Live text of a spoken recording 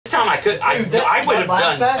I could. I would have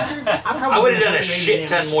done. I would have done a shit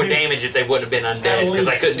ton more damage if they wouldn't have been undead because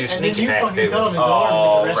I couldn't do sneak attack too.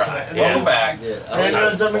 Oh, right. Welcome back.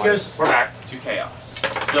 We're back to Chaos.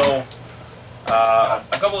 So, a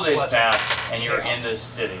couple of days pass, and you're in this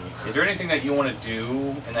city. Is there anything that you want to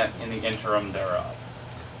do in the interim thereof?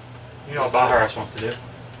 You know what Baharas wants to do?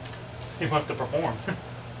 He wants to perform.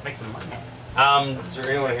 Make some money. Is there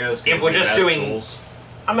anyone here that's if we're just doing... tools?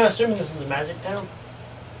 I'm assuming this is a magic town.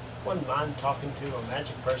 Wouldn't mind talking to a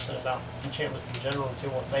magic person about enchantments in general and see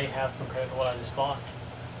what they have compared to what I just bought.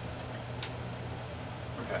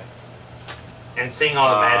 Okay. And seeing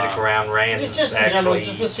all the magic around Rand Just is in general, actually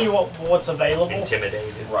just to see what's available.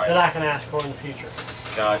 intimidated. Right. That I can ask for in the future.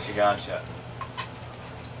 Gotcha.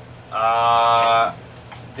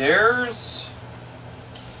 There's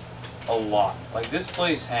a lot. Like, this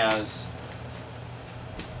place has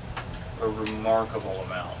a remarkable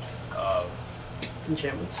amount of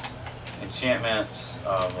enchantments,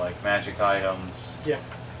 of like magic items. Yeah.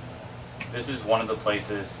 This is one of the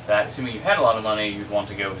places that, assuming you had a lot of money, you'd want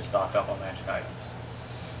to go to stock up on magic items.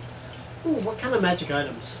 Ooh, what kind of magic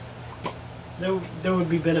items? That would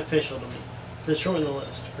be beneficial to me. To shorten the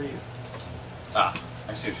list for you. Ah,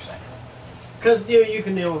 I see what you're saying. Because you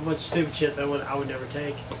can deal with a bunch of stupid shit that I would never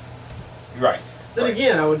take. Right. Then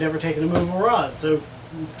again, I would never take an immovable rod, so...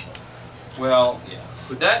 Well, yeah.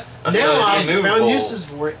 With that... Now I've found uses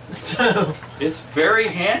for it. So it's very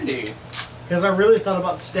handy. Because I really thought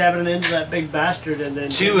about stabbing it into that big bastard and then...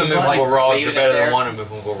 2 immovable rods are better than 1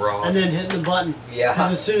 immovable rod. And then hitting the button. Yeah.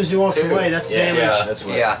 Because as soon as he walks away, that's damage. Yeah, that's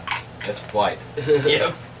right. Yeah. That's flight.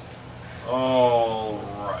 Yep.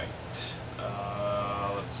 Alright.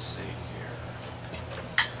 Let's see here.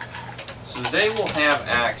 So they will have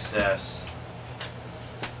access.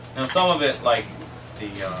 Now some of it, like the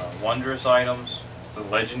wondrous items, the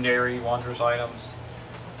legendary wondrous items,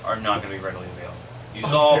 are not going to be readily available. You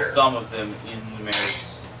saw some of them in the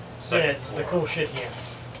Merrick's second floor. The cool shit he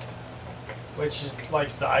has. Which is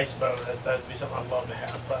like the ice bow. That'd be something I'd love to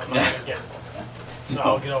have, but I'm not going to get it. So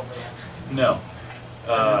I'll get over that. No.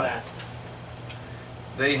 That.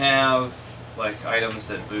 They have like items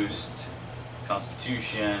that boost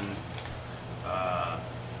Constitution.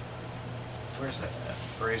 Where's that?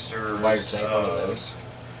 Bracers. Why you take one of those?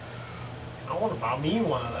 I want to buy me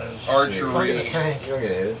one of those. Archery. You don't get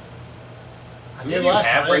hit. I Do did you last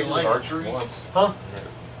have time. bracers of archery? Once. Huh?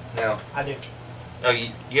 No. I do. Oh,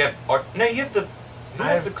 you have... No, you have the... Who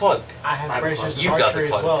has the cloak? I have bracers of You've got archery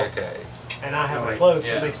the as cloak, well. okay. And I have a cloak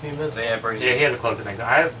that makes me invisible. They have bracers. Yeah, he has a cloak that makes it.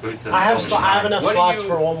 I have boots. I have enough slots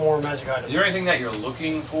for one more magic item. Is there anything that you're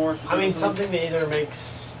looking for? I mean, something that either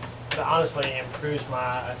that honestly improves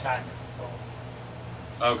my attack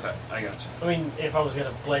roll. Okay, I got you. I mean, if I was going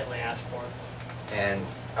to blatantly ask for it. And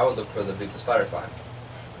I would look for the boots of spider climb.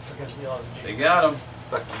 Because we lost They got them.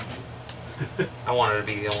 Fuck you. I wanted to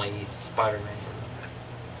be the only Spider-Man.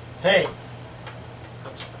 Hey.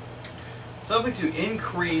 Something to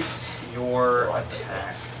increase your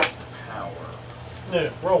attack power. No,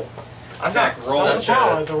 roll. I've got roll. Not the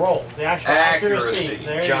power, the roll. The actual accuracy.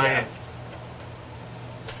 There Giant.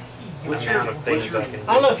 What's amount your of things I can do.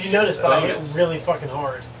 I don't know if you noticed, but I hit really fucking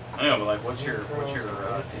hard. I know, but like, what's your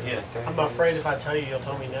to hit? I'm afraid if I tell you, you'll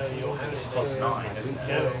tell me no, you don't have It's anything. +9, isn't it?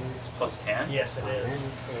 No. It's plus 10? Yes, it is.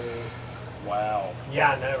 Wow.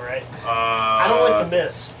 Yeah, I know, right? I don't like the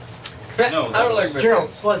miss. No, I don't like misses.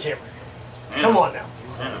 Gerald, sledgehammer. Come on now.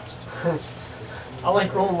 Yeah. I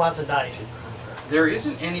like rolling lots of dice. There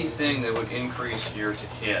isn't anything that would increase your to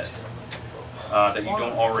hit that you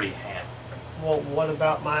don't already have. Well, what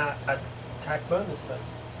about my attack bonus then?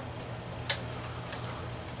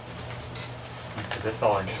 That's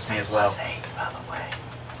all interesting as well. By the way.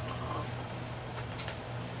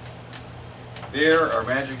 There are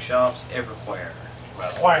magic shops everywhere.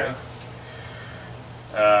 By the Where?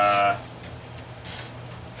 way.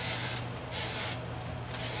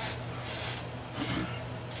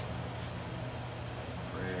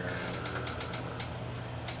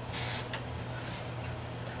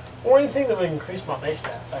 Or anything that would increase my base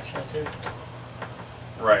stats, actually, too.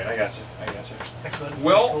 Right, I got you. Actually,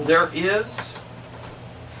 Well, cool. there is.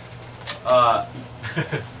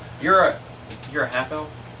 You're a half elf.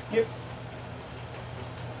 Yep.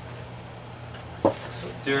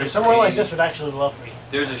 There's Somewhere like this would actually love me.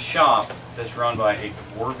 There's a shop that's run by a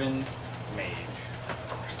dwarven mage. Of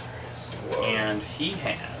course there is. Whoa. And he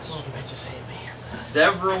has Oh, they just hate me.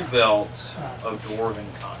 several belts of dwarven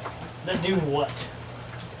kind. That do what?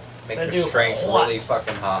 Make They your do strength what? really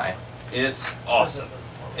fucking high. It's awesome.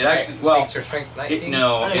 It actually, well, makes your strength 19.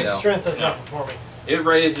 I think strength does nothing for me. It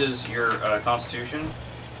raises your constitution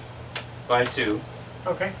by 2.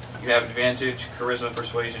 Okay. You have advantage charisma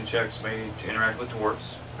persuasion checks made to interact with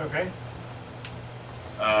dwarves. Okay.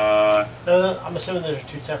 No, I'm assuming there's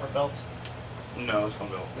 2 separate belts. it's one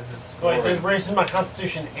bill. This is Wait, Norway. it raises my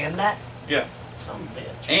constitution and that? Yeah. Some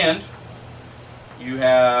bitch. And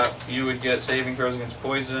you would get saving throws against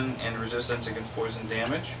poison and resistance against poison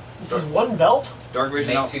damage. This is 1 belt? Dark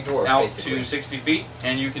vision Makes out, you dwarf, out basically. to 60 feet,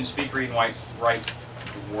 and you can speak, read, and write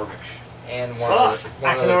dwarvish. And one Fuck! other,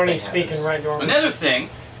 one I can other already thing speak happens. in right Dormish.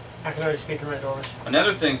 I can already speak in right Dormish.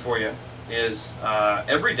 Another thing for you is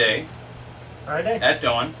every day Alright, day? at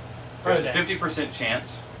dawn, there's a Alright, 50%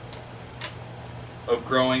 chance of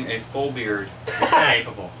growing a full beard if you're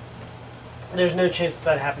capable. There's no chance of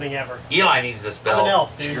that happening ever. Eli needs this I'm an belt.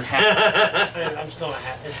 elf, dude. You're half. I'm still not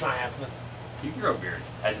it's not happening. You can grow a beard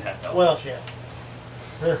as a half elf. Well, shit.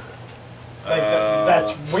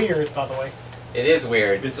 That's weird, by the way. It is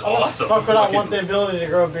weird. It's Why the awesome. fuck would I Fucking- want the ability to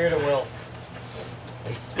grow a beard at will?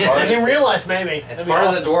 It's I part, in real life, maybe. it's That'd be part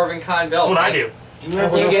awesome. of the Dwarven Con belt. That's what I like, do. Do you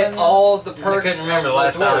remember? You get all the perks. couldn't remember the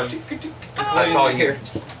of last dwarf. I saw you. Here.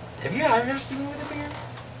 Have you ever seen me with a beard?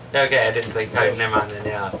 Okay, I didn't think. No, never mind then.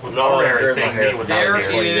 Yeah. With Lorary seeing me without There a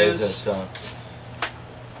beard. 20 days is- of sun.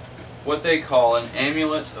 What they call an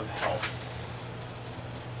amulet of health.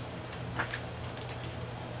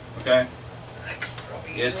 Okay?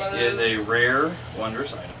 It is a rare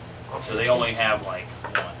wondrous item. So they only have like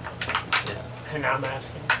one. And I'm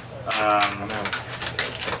asking. So.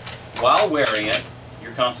 While wearing it,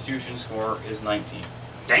 your constitution score is 19.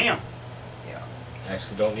 Damn. I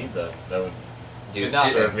actually don't need that. That would Do It-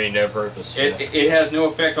 nothing. serve me no purpose. It has no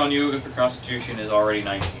effect on you if your constitution is already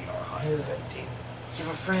 19 or higher. This is 18. You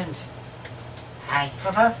have a friend. Hi.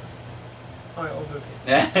 High five? Alright, we'll go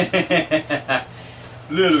get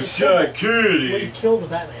Little shy We kitty. killed the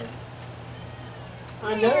Batman.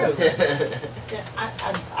 I know. Yeah,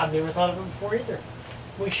 I've never thought of it before either.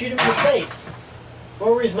 We shoot him in the face.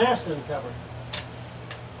 Where were his mask didn't cover?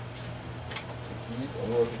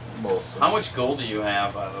 How much gold do you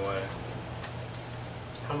have, by the way?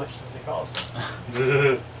 How much does it cost?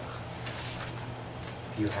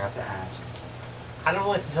 You have to ask. I don't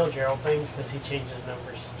like to tell Gerald things because he changes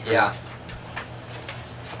numbers. Yeah.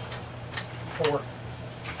 4,000.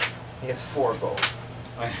 He has 4 gold.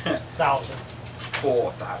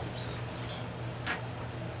 4,000.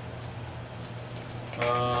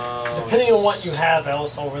 Depending on what you have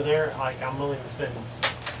else over there, like I'm willing to spend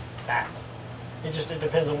that. It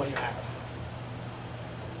depends on what you have.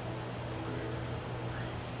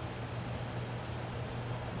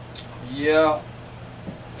 Yeah,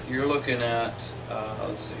 you're looking at,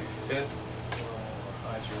 let's see, 5th.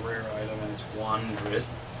 It's a rare item and it's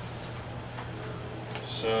wondrous.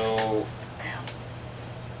 So, damn.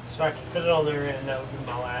 So I can fit it on there and that would be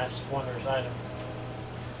my last wondrous item.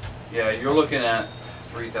 Yeah, you're looking at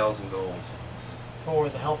 3,000 gold For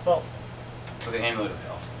the health belt. for the amulet of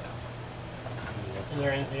health. Is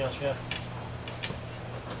there anything else you have?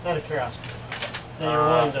 Out of curiosity. That you're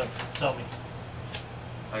willing to sell me.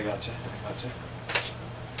 I gotcha.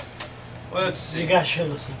 Let's see. You guys should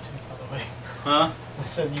listen to me, by the way. Huh? I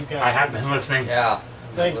said you guys. I have been listening. Yeah.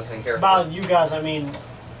 Like, Listen carefully. by you guys, I mean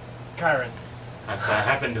Kyron. That's what I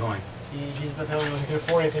have been doing. He's been telling me he can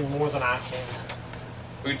afford anything more than I can.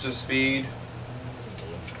 Boots of speed.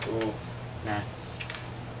 Ooh. Nah.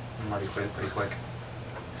 I'm already quit pretty quick.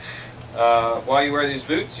 While you wear these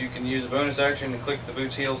boots, you can use a bonus action to click the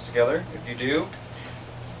boots' heels together. If you do,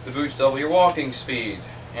 the boots double your walking speed,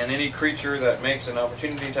 and any creature that makes an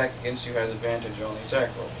opportunity attack against you has advantage on the attack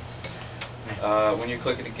roll. When you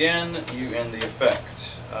click it again, you end the effect.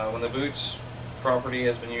 When the boots property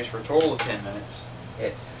has been used for a total of 10 minutes,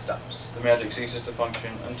 It stops. the magic ceases to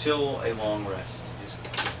function until a long rest is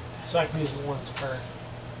completed. So I can use it once per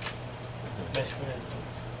basically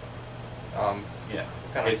instance. Yeah,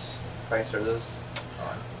 What kind of it's price are those?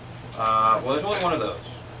 well, there's only one of those,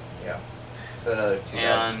 Yeah. So another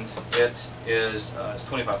 2,000. and it is it's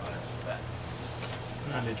 2,500 for that.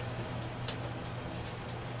 Not interested.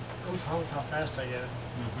 I'm proud of how fast I get it.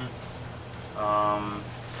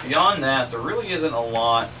 Beyond that, there really isn't a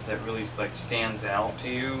lot that really like stands out to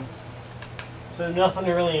you. So nothing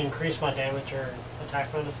to really increase my damage or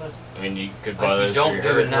attack bonus then? I mean, you could Like, buy you those don't for your do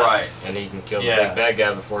herd, enough. Right. and he can kill Yeah. the big bad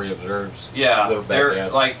guy before he observes. Yeah, Little bad they're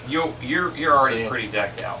guys. like you're already See. pretty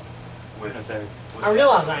decked out with. So, with I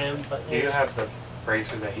realize I am, but do you have the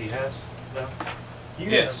bracer that he has? though? you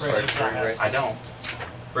Yes. have the bracers. I have. I don't.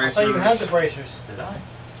 I thought you had the bracers. Did I?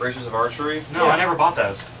 bracers of archery. No, Yeah. I never bought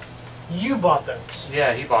those. You bought those.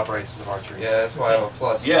 Yeah, he bought braces of archery. Yeah, that's why I have a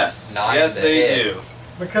plus Yes, 9 yes to they hit. do.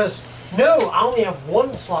 Because, no, I only have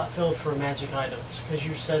one slot filled for magic items. Because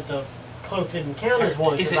you said the cloak didn't count as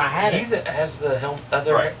one Is because it I had you it. that has the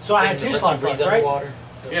other Right. So I had thing two that lets you slots breathe left, right? underwater?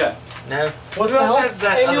 Yeah. No. What's Who the else hell? has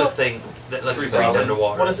that Annual? other thing that lets you 3,000. breathe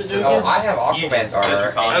underwater? What does it do Oh, again? I have You Aquaman's do. That's your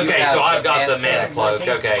armor. con. and you Okay, have so I've got the Manta. mana cloak.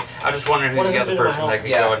 Okay, I was wondering What who's does the it other do to person my that could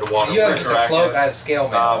Yeah. go underwater. You have with. just a cloak, I have scale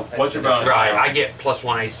mana. What's your bonus? Right, I get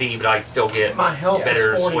 +1 AC, but I still get My health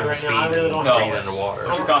better is 40 swim right speed now. I really don't and No. have breathe much. underwater.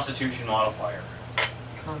 What's your constitution modifier?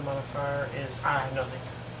 Con modifier is I have nothing.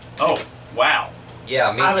 Oh, wow.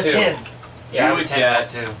 Yeah, me I have too. a 10. Yeah, I You would would 10 get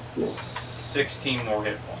too. 16 more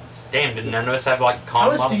hit points. Damn, did none of us have like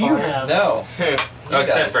con How much do you modifiers? have? No. Oh,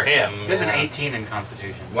 except does. for him. He has an Yeah. 18 in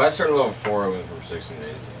Constitution. When I started level 4, I went from 16 to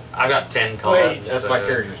 18. I got 10 con. Wait. That's my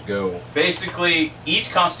character's go. Basically,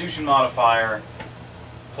 each constitution modifier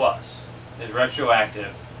plus is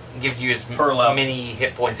retroactive. Gives you as Per level. many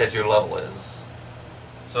hit points as your level is.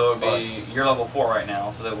 So it would be, Plus. you're level 4 right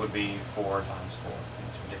now, so that would be 4 times 4 in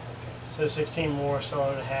this particular case. So 16 more, so I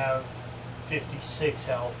would have 56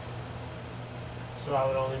 health. So I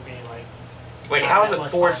would only be like. Wait, Not how is that it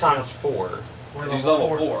much 4 more times health. 4? We're He's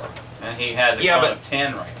level 4, and he has a Yeah, con but- of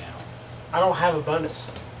 10 right now. I don't have a bonus.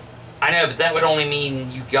 I know, but that would only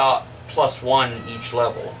mean you got +1 each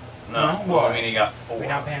level. No, Well, I mean he got 4. We're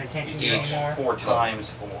not paying attention to you Each anymore. 4 times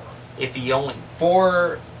 4. If he only.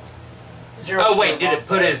 4. Zero Oh wait, to did it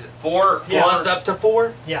put his 4 Yeah. plus up to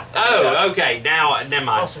 4? Yeah. Oh, okay. Now, never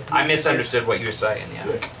mind. Also, I misunderstood what you were saying. Yeah.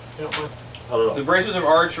 You don't mind. The braces of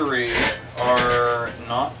archery are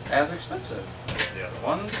not as expensive as the other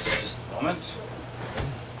ones. Just a moment.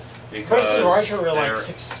 Because Prices of archer were like they're-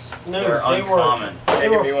 6. No, they're they were. uncommon. They Can't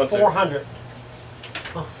give me were one, too. 400.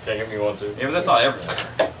 Can you give me one too? Yeah, but that's not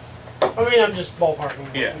everything. I mean, I'm just ballparking.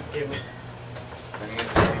 what Yeah. you gave me.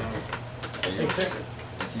 Thank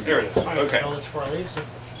you. Here it is. Alright, Okay. all this before I leave. So.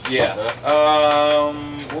 Yeah.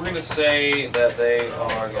 We're gonna say that they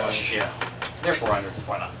are going. Yeah. They're 400.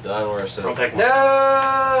 Why not? Done where I said. I'll take one.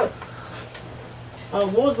 No!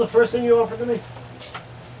 What was the first thing you offered to me?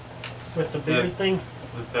 With the bigger The- thing?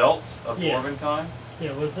 The belt of Yeah. Dwarven kind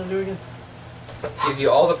Yeah, what does that do again? Gives you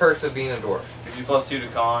all the perks of being a dwarf. gives you +2 to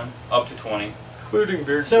con, up to 20. Including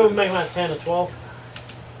beard. So it would make my 10 to 12.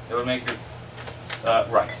 It would make your.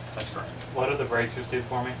 Right. That's correct. What do the bracers do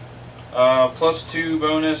for me? +2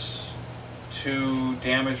 bonus to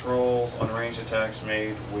damage rolls on ranged attacks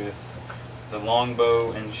made with the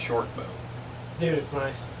longbow and short bow. Dude, it's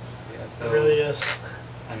nice. Yeah, It so really is.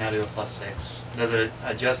 I now do a +6. Does it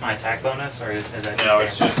adjust my attack bonus, or is that? No,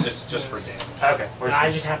 it's damage? just for damage. Okay. No, I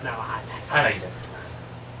just have now a high attack. I know you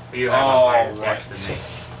do. You have a higher dex than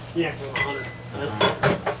me. Yeah, 'cause I'm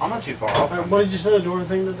 100. I'm not too far off. What did you say the dwarven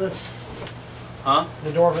thing did this? Huh?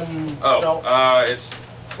 The dwarven Oh, belt it's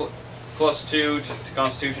 +2 to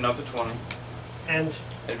Constitution up to 20. and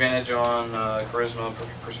Advantage on charisma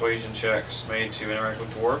persuasion checks made to interact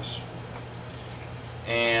with dwarves.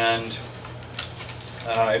 And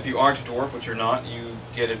if you aren't a dwarf, which you're not, you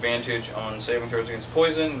get advantage on saving throws against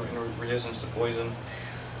poison, resistance to poison,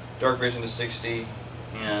 dark vision to 60,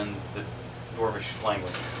 and the dwarvish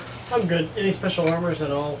language. I'm good. Any special armors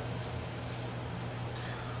at all?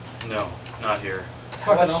 No, not here.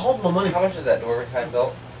 Fuck it, much- I'll hold my money. How much is that dwarven kind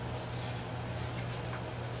belt?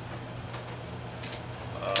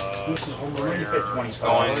 Listen, So hold on, we're let me fit 20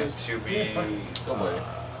 going dollars. to be Yeah, fuck. Don't worry.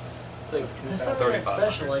 That's not that 35.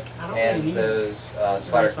 special. Like, I don't really And need those It's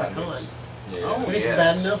spider nice by climb boots. Yeah. Oh, If it's yes.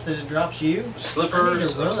 bad enough that it drops you, Slippers I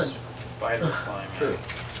need to of run. spider climbing. True.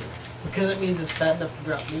 because it means it's bad enough to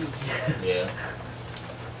drop me. Yeah.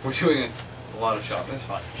 We're doing a lot of shopping. It's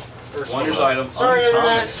fine. First Wonders one. item. Sorry, uncommon.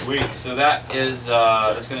 Internet. Sweet. So that is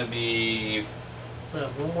that's gonna be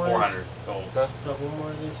One more 400 gold. One more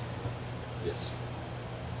of these. Yes.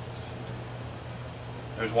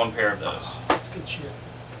 There's one pair of those. That's good shit.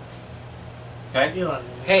 Okay. Eli,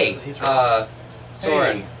 Hey, he's right.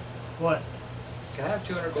 Soren, Hey. What? can I have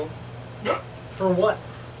 200 gold For what?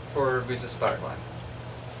 for boots of spider climb?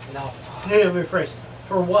 No, fuck. No, no, rephrase.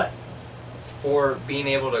 For what? For being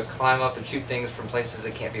able to climb up and shoot things from places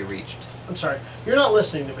that can't be reached. I'm sorry. You're not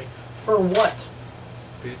listening to me. For what?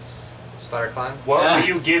 Boots, spider climb. What will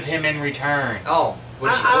you give him in return? Oh, what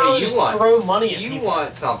do you, I what don't do you just want? throw money at You people.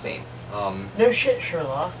 want something. No shit,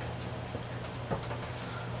 Sherlock.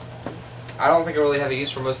 I don't think I really have a use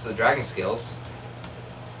for most of the dragon skills.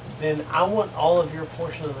 Then I want all of your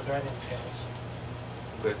portion of the dragon scales.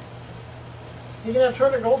 Good. You can have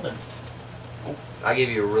 200 gold then. I gave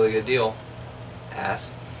you a really good deal.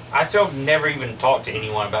 Ass. I still never even talked to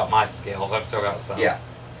anyone about my scales. I've still got some. Yeah.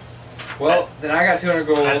 Well, then I got 200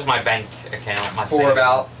 gold That's my bank account. My for savings.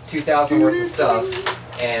 about 2,000 worth of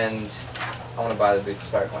stuff, and I want to buy the boots of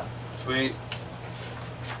spider climb. Sweet.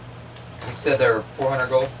 You said they're 400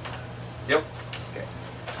 gold? Yep. Okay.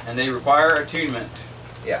 And they require attunement.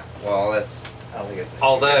 Yeah. Well, that's. I don't think it's.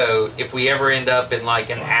 Although, if we ever end up in like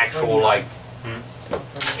an actual like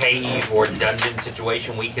cave or dungeon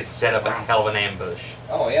situation, we could set up a hell of an ambush.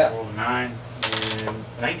 Oh yeah. Roll 9 and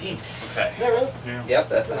 19. Okay. Yeah, really? Yeah. Yep,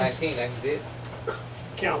 that's a 19. I can see it.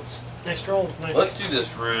 Counts. Next roll was 19. Let's do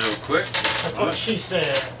this real quick. That's what she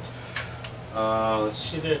said. Let's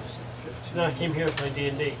She did. No, I came here to play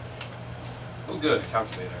D&D. Oh, good. A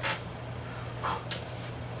calculator.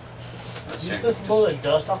 Let's You check. supposed to blow the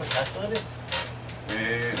dust off a calculator?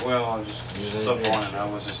 Well, I'm just stuff on it. I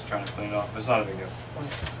was just trying to clean it off. It's not a big deal.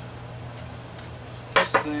 This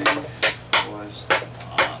thing was the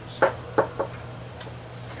monster.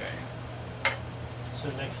 Okay. So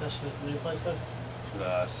next session at the new place though?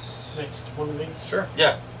 Plus. Next one of these? Sure.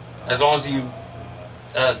 Yeah, as long as you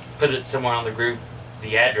put it somewhere on the group,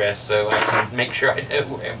 the address, so I can make sure I know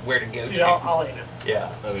where to go Dude, to. I'll let you know. Yeah.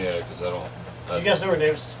 Oh yeah, because I don't. You guys know where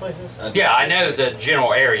Davis's place is? Yeah, I know the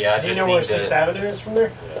general area. I Do just you know where need 6th to. Avenue is from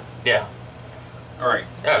there? Yeah. Alright.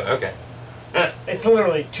 Oh, okay. It's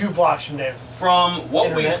literally 2 blocks from Davis's. From what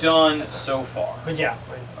Internet? we've done so far, But yeah,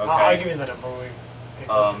 I'll Okay. give you the number when we get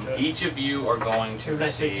closer to it. each of you are going to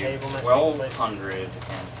Nice big receive table, nice big place.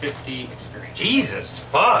 1,250 experience. Jesus,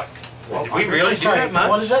 fuck. Did we really do Sorry, that much?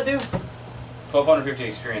 What does that do? 1,250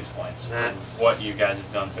 experience points That's for what you guys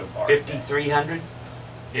have done so far. 5,300?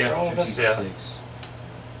 Yeah. Oh, that's- 56.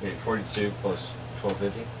 Wait, 42 plus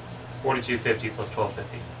 1250? 4250 plus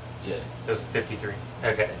 1250. Yeah. So 53.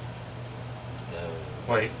 Okay.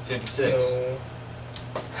 No. Wait. 56. No.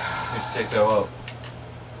 5600.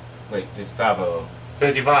 Wait, 5500.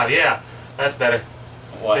 55, yeah. That's better.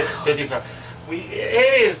 Wow. 55.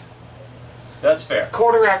 It is That's fair.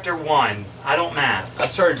 quarter after 1. I don't math. I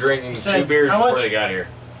started drinking So, 2 beers how before much? they got here.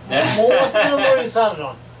 What was the number we decided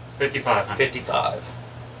on? 5500. 55.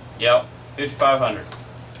 Yep. 5,500.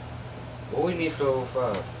 What we need for level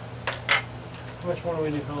 5? How much more do we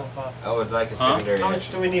need for level 5? I would like a Huh? secondary How much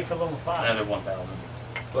action. do we need for level 5? Another 1,000.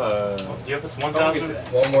 Do you have this Don't get to 1000?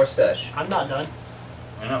 that. One more sesh. I'm not done.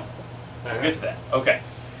 I know. We'll get to that. Okay.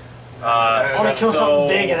 I want to kill So- something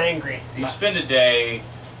big and angry. You spend a day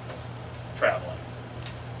traveling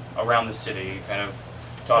around the city, kind of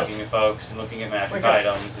talking to folks and looking at magic Wake up.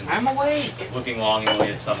 items and I'm awake. looking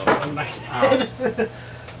longingly at some of I'm them. back.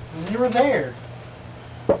 You were there.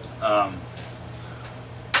 Um,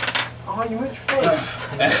 Oh, you went your face.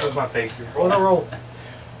 That's my face. Roll a roll.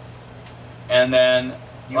 and then,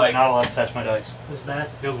 You are like, not allowed to touch my dice. It was bad.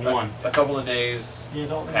 It was 1. a couple of days, Yeah,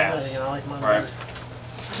 don't do Pass. that again. I like mine Right. better.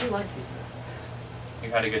 I do like these though.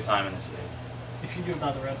 you had a good time in the city. If you do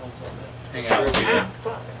buy the red ones on that. Hanging out with Sure.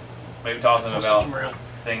 people, Fuck. maybe talking I'll about switch 'em around.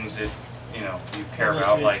 things that, you know, you care Unless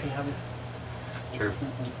about, you like, can have 'em. True.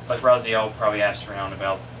 like Raziel probably asked around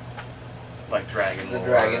about, like, dragon The lore.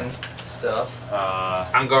 dragon stuff.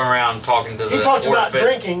 I'm going around talking to He the talked about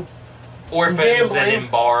drinking. orphans and gambling. in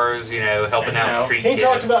bars, you know, helping out No. street He kids.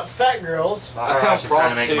 talked about fat girls. I found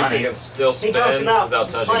prostitutes money. you can still He spend talked about without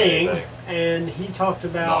touching playing, anything. and he talked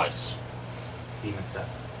about Nice. Demon stuff.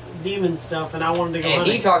 demon stuff, and I wanted to go And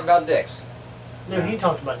hunting. he talked about dicks. No, he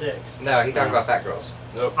talked about dicks. No, he talked No. about fat girls.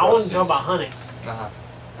 Nope. I wanted to talk prostitutes. about hunting. Uh-huh.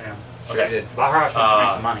 Yeah. Sure Okay. did. Buy her house wants to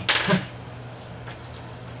make some money.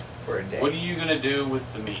 For a day. What are you gonna do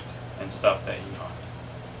with the meat and stuff that you hunt?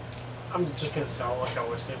 I'm just gonna sell it like I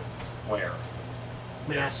always do. Where? I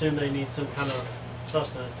mean, I assume they need some kind of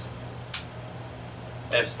sustenance.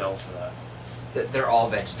 They have spells for that. They're all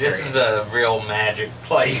vegetarians. This is a real magic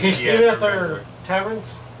place. You have Even to at their remember.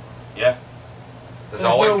 taverns, Yeah. There's There's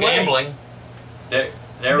always no way. gambling.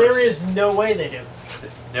 there is no way they do.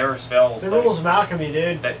 There are spells The that, rules of alchemy,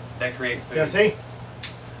 dude. that create food. Yeah, see?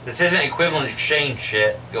 This isn't equivalent exchange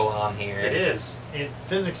shit going on here. It is.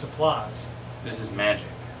 Physics applies. This is magic.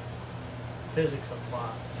 Physics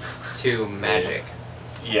applies. to magic.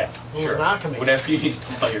 Yeah, Rules sure. of alchemy. Whatever you need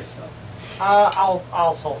to tell yourself.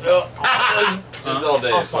 I'll solve it. Just all day,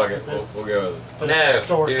 I'll fuck solve it. it then. We'll go with it. Put it No, in the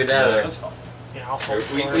store. do another. That's fine. Yeah, I'll solve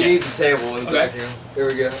it. We for you. need the table in the Okay. back room. Here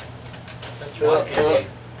we go. That's Up, right. up.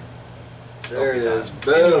 There it is.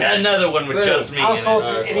 Boom. Another one with Boom. just me I'll in solve it.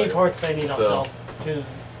 Alright, any fuck it. parts they need. I'll So, solve. To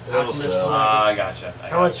it'll alchemist sell. to I gotcha.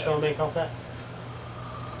 How much do I make off that?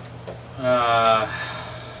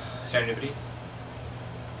 Serendipity?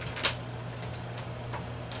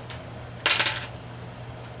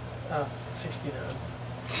 Uh,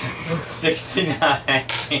 69. 69.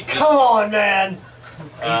 Come on, man.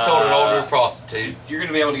 He sold it all to a prostitute. You're going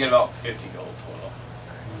to be able to get about 50 gold total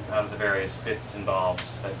out of the various bits and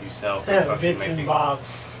bobs that you sell for potion Bits and making.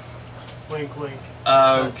 bobs. Wink, wink.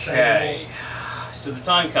 Okay. So the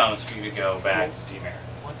time comes for you to go back to see Mary.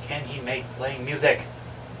 What? can he make playing music?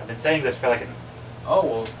 I've been saying this for like an... Oh,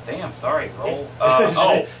 well, damn, sorry. Roll.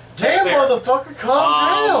 Oh, Damn, fair. motherfucker,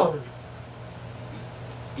 calm down.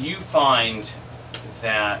 You find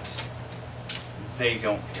that they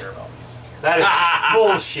don't care about music here. That is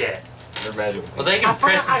bullshit. They're magical. Well, they can I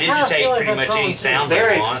press kinda feel digitate like pretty that's much any wrong, too. sound They're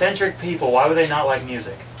they want. eccentric people. Why would they not like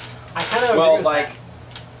music? I kind of Well, agree with like,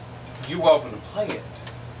 that. you're welcome to play it,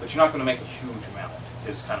 but you're not going to make a huge amount,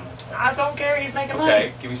 is kind of my point. I don't care. He's making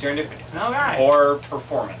Okay, give me serendipity. money. All right. Or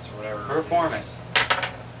performance, or whatever. it is. Performance.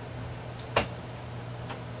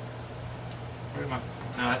 Where am I?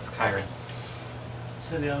 No, that's Kyron.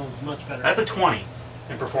 So the other one's much better. That's a 20 in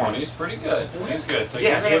 20 performance. is pretty good. 20 is good. So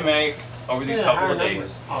Yeah, you're going to yeah. make, over these Yeah, couple higher of number.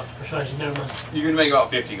 days, Oh, it's persuasion, never mind. you're going to make about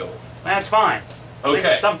 50 gold. That's fine. At least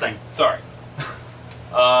Okay. it's something. Sorry.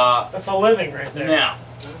 That's a living right there. Now,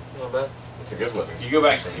 Not bad. It's a good living. you go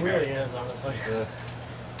back to It see really Mary, is, honestly. Yeah.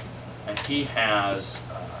 and he has...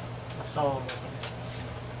 I saw him.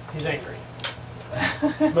 He's angry.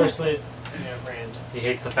 Mostly, Rand. He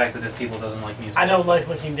hates the fact that his people doesn't like music. I don't like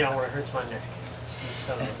looking down where it hurts my neck. You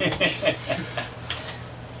son of a bitch.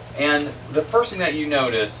 And the first thing that you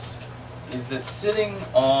notice is that sitting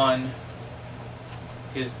on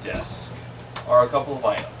his desk are a couple of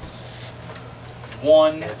items.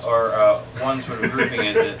 One, or one sort of grouping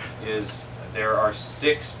is there are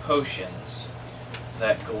 6 potions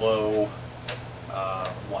that glow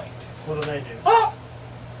white. What do they do?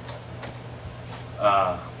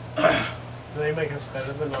 Uh, Do they make us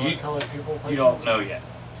better than other You- colored people? you don't know yet.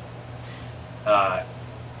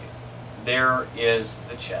 There is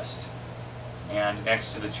the chest, and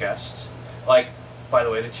next to the chest, like, by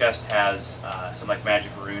the way, the chest has some like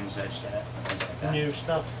magic runes etched in it and things like that. New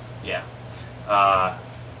stuff. Yeah.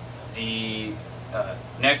 The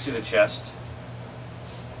next to the chest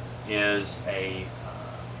is a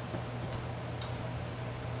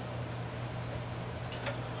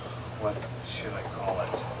what should I call it?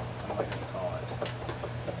 What am I going to call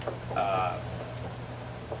it?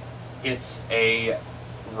 It's a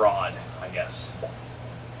rod, I guess.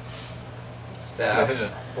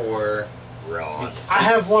 Staff for Rod. It's, I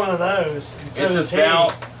have one of those. And so It's does he.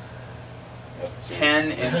 about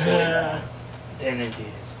 10 inches long. 10 inches.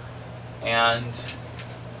 And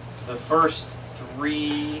the first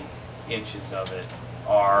 3 inches of it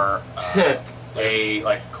are a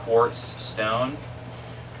like quartz stone,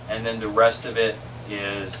 and then the rest of it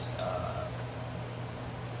is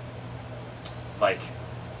like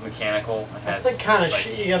mechanical. It That's has, the kind of like,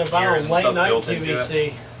 shit you gotta buy gears on and late stuff night built into it.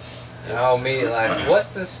 QVC. Oh, me, like,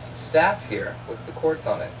 what's this staff here with the quartz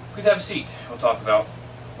on it? Please have a seat. We'll talk about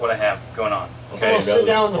what I have going on. I'm Okay. gonna That sit was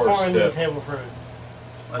down on the horse far end of the tip. table for him.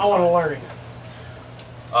 That's I want to fine.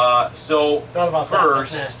 learn. So Forgot about that. That's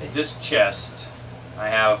first, nasty. this chest, I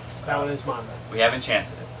have. That one is mine, though. We have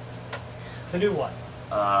enchanted it. To do what?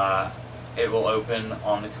 It will open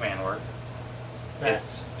on the command word. That.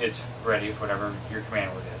 It's ready for whatever your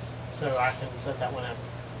command word is. So I can set that one up.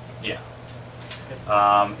 Yeah.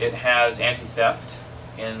 It has anti-theft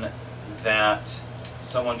in that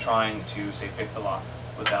someone trying to say pick the lock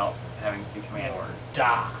without having the command word.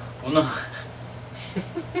 Die. Well, no.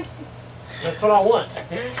 That's what I want.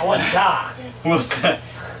 I want die.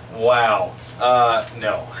 Wow.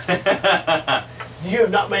 No. You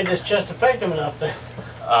have not made this chest effective enough then.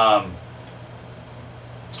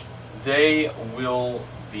 They will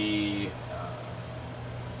be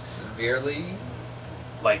Severely?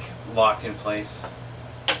 like locked in place.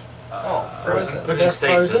 Frozen. Put They're in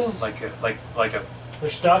stasis. frozen? Like a They're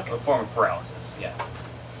stuck, form of paralysis. Yeah.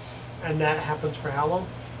 and that happens for how long?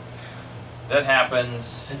 That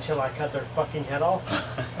happens. Until I cut their fucking head off?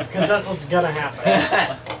 Because that's what's gonna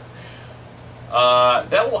happen.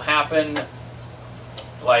 That will happen.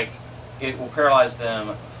 Like it will paralyze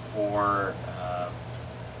them for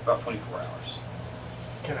about 24 hours.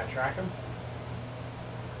 Can I track them?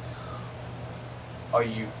 Are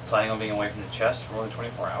you planning on being away from the chest for more than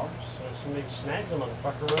 24 hours? So if somebody snags a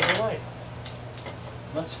motherfucker, runs away.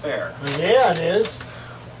 That's fair. Well, yeah, it is.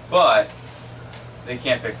 But they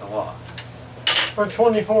can't pick the lock. For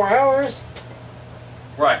 24 hours?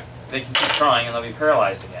 Right. They can keep trying and they'll be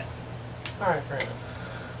paralyzed again. Alright, fair enough.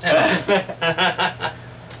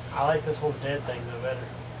 I like this whole dead thing though better.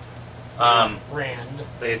 Rand.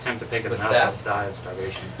 They attempt to pick it The up, staff? they'll die of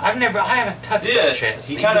starvation. I haven't touched that This, chest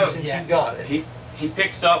he even kind of- since yeah. you got it. He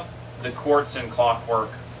picks up the quartz and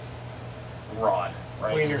clockwork rod,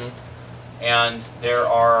 right? Wiener. Mm-hmm. And there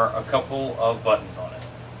are a couple of buttons on it.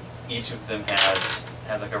 Each of them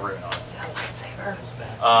has like a rune on it. Is that a lightsaber? That's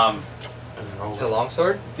bad. And then roll It's a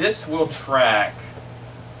longsword? This will track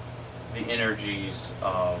the energies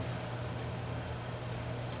of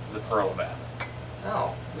the Pearl of Atom.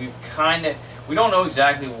 Oh. We don't know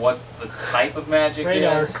exactly what the type of magic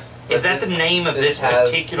Radar. is. Is that the name of This this has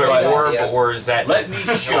particular radar, orb, yeah. or is that? Let me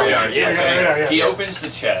show you. Yes. Yeah. He opens the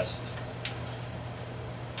chest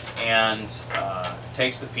and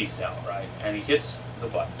takes the piece out, right? And he hits the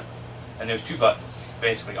button. And there's 2 buttons,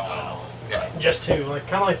 basically on and off. Yeah. Right? Just 2, like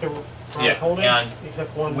kind of like the Yeah, holding, and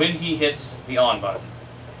except one. When he hits the on button,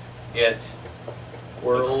 the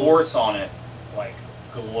Whirls. quartz on it like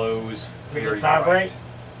glows Does very it vibrate? bright.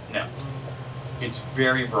 No, it's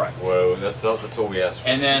very bright. Whoa, that's not the tool we asked for.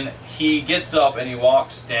 And then he gets up and he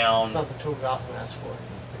walks It's down not the tool Gotham asked for.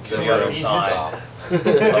 to the other Easy side of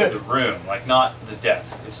the room, like not the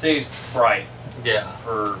desk. It stays bright Yeah.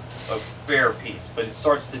 for a fair piece, but it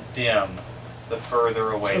starts to dim the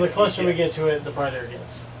further away. So the that closer you we get to it, the brighter it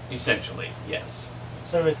gets. essentially, yes,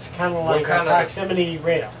 So it's kind of What like a kind of- proximity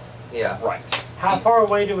radar. Yeah. right. How far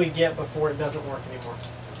away do we get before it doesn't work anymore?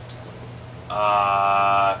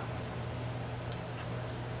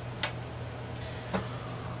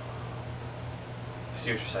 I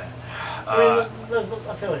see what you're saying. I mean,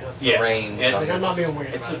 I feel like that's yeah, range. it's, like I'm not being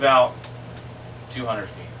weird it's about about 200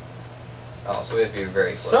 feet. Oh, so we have to be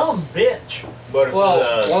very it. close. Some bitch. But if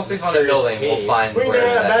Well, it's a once we find a mysterious building, we'll cave- find We can where get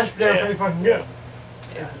it's that at. bash down Yeah. pretty fucking good.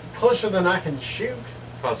 Yeah. Closer than I can shoot.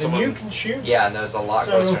 Well, And you can shoot. Yeah, no, it's a lot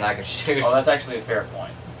So- closer than I can shoot. Oh, that's actually a fair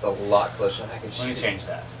point. It's a lot closer than I can shoot. Let me change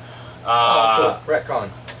that. Oh, cool. Retcon.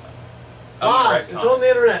 I'm gonna Live. retcon It's on the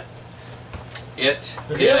internet. It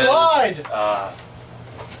The damn lied.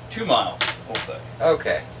 2 miles, we'll say.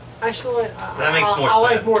 Okay. Actually, That makes more I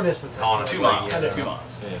like sense, more distance. honestly. 2 miles. Yeah. 2 miles.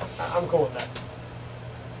 Yeah. I'm cool with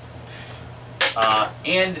that.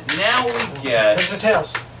 And now we get Heads or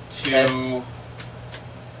tails? to Heads.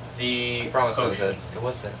 the I promise those potions. heads.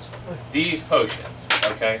 What's that? These potions,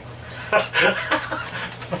 okay?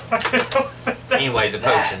 Anyway, the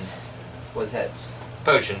That potions. was heads.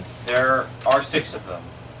 Potions. There are 6 of them.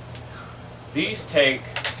 These take,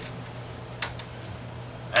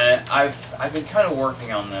 and I've been kind of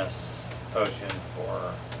working on this potion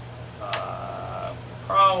for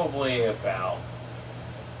probably about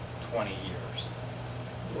 20 years.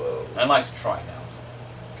 Whoa. I'd like to try now.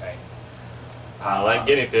 Okay. I like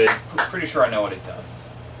guinea pig. Pretty sure I know what it does.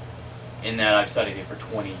 In that I've studied it for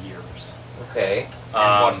 20 years. Okay.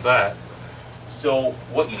 And what's that? So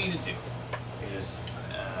what you need to do is,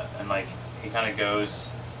 and like he kind of goes,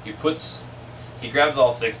 he grabs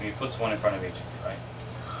all 6 and he puts one in front of each of you, right?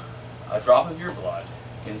 A drop of your blood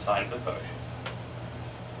inside of the potion,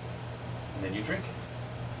 and then you drink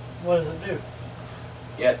it. What does it do?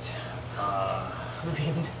 It, I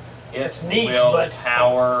mean, it It's neat, will but-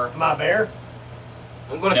 power. am I bear?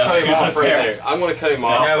 I'm gonna No, cut him you're off not right there. there. I'm gonna cut him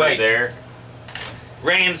off No, right wait. there.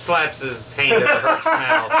 Rand slaps his hand over Herc's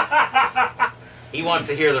mouth. He wants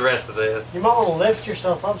to hear the rest of this. You might want to lift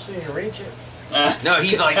yourself up so you can reach it. No,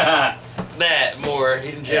 he's like that more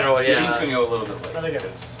in general. He's Yeah. gonna go a little bit Let it late. go.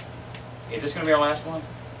 because- Is this gonna be our last one?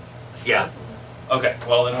 Yeah. Okay.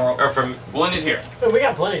 Well then Or from. we'll end it here. But we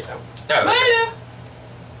got plenty of time. No. Later.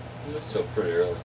 It's still pretty early.